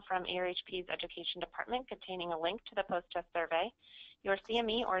email from ARHP's Education Department containing a link to the post-test survey. Your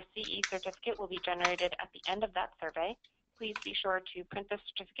CME or CE certificate will be generated at the end of that survey. Please be sure to print the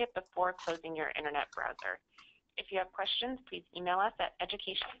certificate before closing your internet browser. If you have questions, please email us at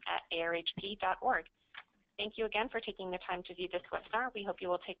education@arhp.org. Thank you again for taking the time to view this webinar. We hope you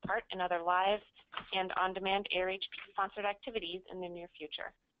will take part in other live and on-demand ARHP-sponsored activities in the near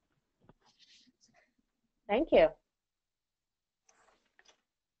future. Thank you.